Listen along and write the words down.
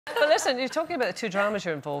But listen, you're talking about the two dramas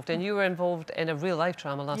you're involved in. You were involved in a real-life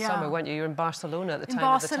drama last summer, weren't you? You were in Barcelona at the time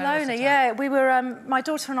of the terrorist attack. Yeah. We were, my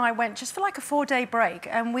daughter and I went just for like a 4-day break,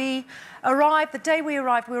 and we arrived, the day we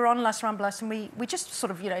arrived, we were on Las Ramblas, and we just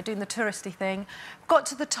sort of, you know, doing the touristy thing. Got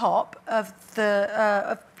to the top of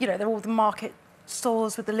the, you know, they're all the market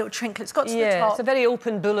stalls with the little trinkets. Got to the top. Yeah, it's a very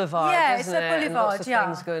open boulevard, yeah, isn't it's a it? boulevard, and lots of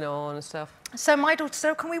things going on and stuff. So my daughter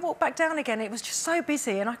said, oh, can we walk back down again? It was just so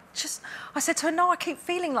busy, and I said to her, no, I keep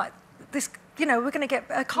feeling like this, you know, we're going to get,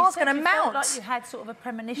 a car's going to mount. Felt like you had sort of a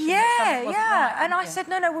premonition. Yeah, that something wasn't right, and I said,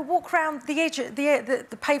 no, we'll walk around the edge,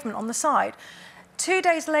 the pavement on the side. 2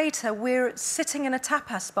 days later, we're sitting in a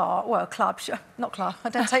tapas bar, well, club, not club, I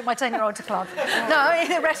don't take my 10-year-old to club. No,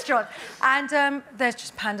 in a restaurant. And there's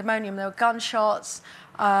just pandemonium. There were gunshots,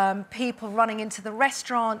 people running into the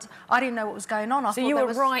restaurant. I didn't know what was going on. So you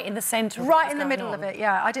were right in the centre of right in the middle of it,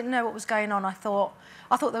 yeah. I didn't know what was going on. I thought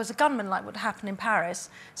there was a gunman like would happen in Paris.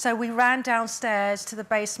 So we ran downstairs to the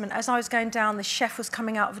basement. As I was going down, the chef was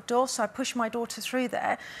coming out of a door, so I pushed my daughter through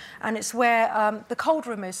there, and it's where the cold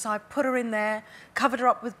room is. So I put her in there, covered her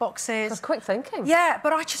up with boxes. That's quick thinking. Yeah,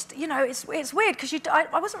 but I just, you know, it's weird because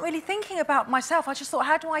I wasn't really thinking about myself. I just thought,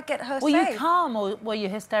 how do I get her safe? Were you calm or were you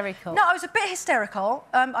hysterical? No, I was a bit hysterical.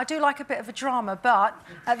 I do like a bit of a drama, but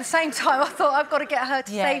at the same time, I thought I've got to get her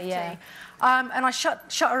to safety. Yeah. And I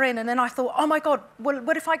shut her in, and then I thought, oh my God, well,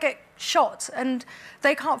 what if I get shot and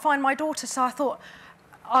they can't find my daughter? So I thought,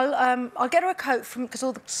 I'll get her a coat because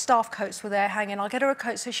all the staff coats were there hanging. I'll get her a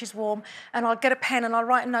coat so she's warm, and I'll get a pen and I'll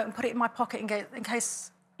write a note and put it in my pocket in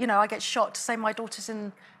case, you know, I get shot, to say my daughter's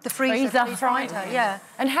in the freezer. Please find her. Yeah.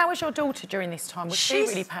 And how was your daughter during this time? Was she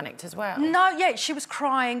really panicked as well? No, yeah, she was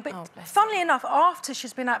crying, but funnily enough, after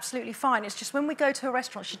she's been absolutely fine. It's just when we go to a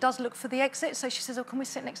restaurant, she does look for the exit, so she says, oh, can we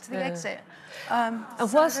sit next to the exit? And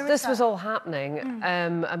whilst this was all happening,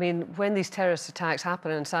 I mean, when these terrorist attacks happen,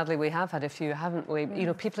 and sadly we have had a few, haven't we? You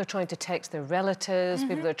know, people are trying to text their relatives,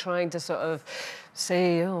 people are trying to sort of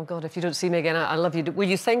say, oh, God, if you don't see me again, I love you. Were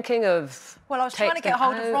you thinking of... Well, I was trying to get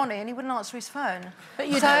hold of Ronnie, and he wouldn't answer his phone. But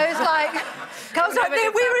you know, it's like... I was like, he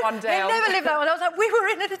never lived that one. I was like,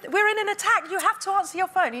 we're in an attack. You have to answer your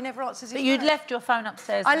phone. He never answers his phone. But you'd left your phone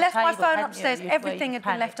upstairs. I left my phone upstairs. Everything had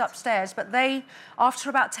been left upstairs. But they, after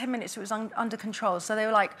about 10 minutes, it was under control. So they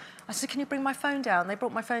were like, I said, can you bring my phone down? They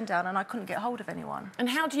brought my phone down, and I couldn't get hold of anyone. And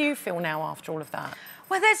how do you feel now after all of that?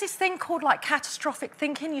 Well, there's this thing called, like, catastrophic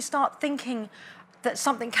thinking. You start thinking that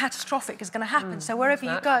something catastrophic is going to happen. So wherever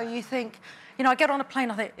you go, you think... You know, I get on a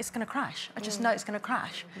plane, I think, it's going to crash. I just know it's going to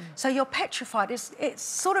crash. So you're petrified. It's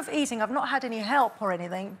sort of easing. I've not had any help or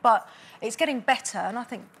anything, but it's getting better, and I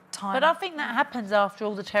think time... But I think that happens after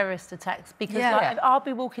all the terrorist attacks, because like, I'll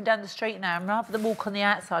be walking down the street now, and rather than walk on the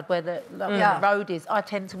outside where the road is, I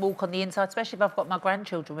tend to walk on the inside, especially if I've got my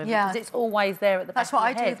grandchildren with me, because it's always there at the back of your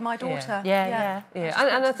head. That's what I do with my daughter. Yeah.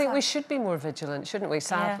 And I think we should be more vigilant, shouldn't we,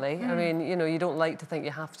 sadly? I mean, you know, you don't like to think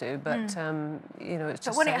you have to, but, you know, it's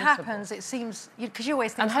just But when it happens, it seems... Because you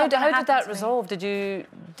always think... And how did that resolve? Did you...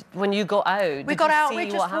 When you got out, we got out, see we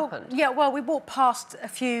just what happened? Yeah, well, we walked past a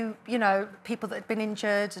few, you know, people that had been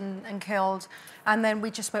injured and killed, and then we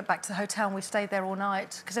just went back to the hotel and we stayed there all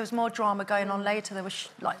night, because there was more drama going on later. There was,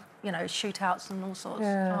 like, you know, shootouts and all sorts.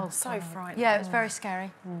 Yeah. Oh, so frightening. Yeah, it was very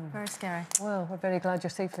scary. Very scary. Well, we're very glad you're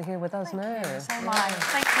safely here with us now. So am I.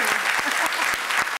 Thank you.